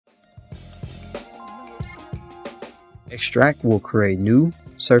Extract will create new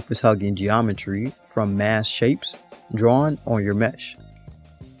surface-hugging geometry from masked shapes drawn on your mesh.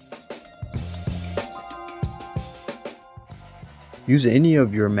 Use any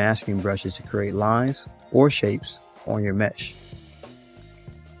of your masking brushes to create lines or shapes on your mesh.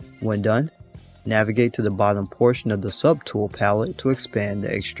 When done, navigate to the bottom portion of the Subtool palette to expand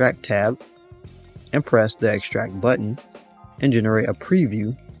the Extract tab and press the Extract button and generate a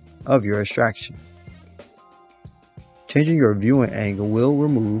preview of your extraction. Changing your viewing angle will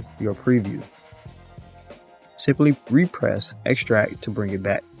remove your preview. Simply repress Extract to bring it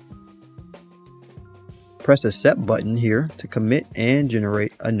back. Press the Set button here to commit and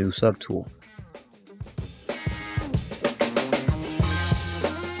generate a new subtool.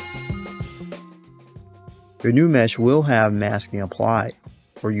 Your new mesh will have masking applied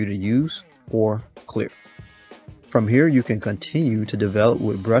for you to use or clear. From here, you can continue to develop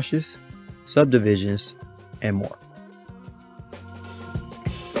with brushes, subdivisions, and more.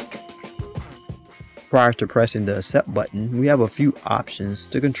 Prior to pressing the Set button, we have a few options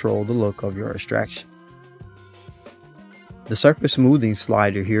to control the look of your extraction. The surface smoothing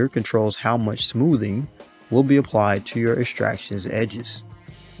slider here controls how much smoothing will be applied to your extraction's edges.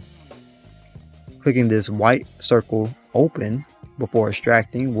 Clicking this white circle open before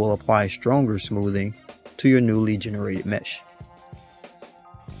extracting will apply stronger smoothing to your newly generated mesh.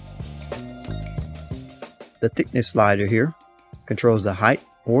 The thickness slider here controls the height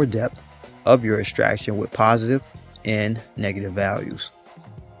or depth of your extraction with positive and negative values.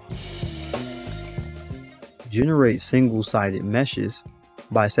 Generate single-sided meshes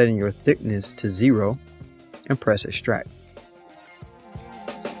by setting your thickness to 0 and press Extract.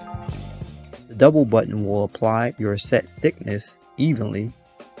 The double button will apply your set thickness evenly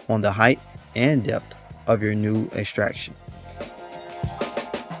on the height and depth of your new extraction.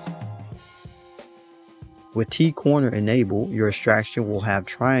 With T-corner enabled, your extraction will have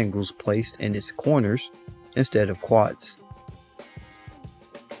triangles placed in its corners instead of quads.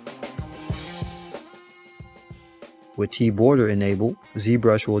 With T-border enabled,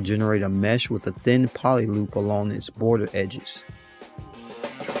 ZBrush will generate a mesh with a thin poly loop along its border edges.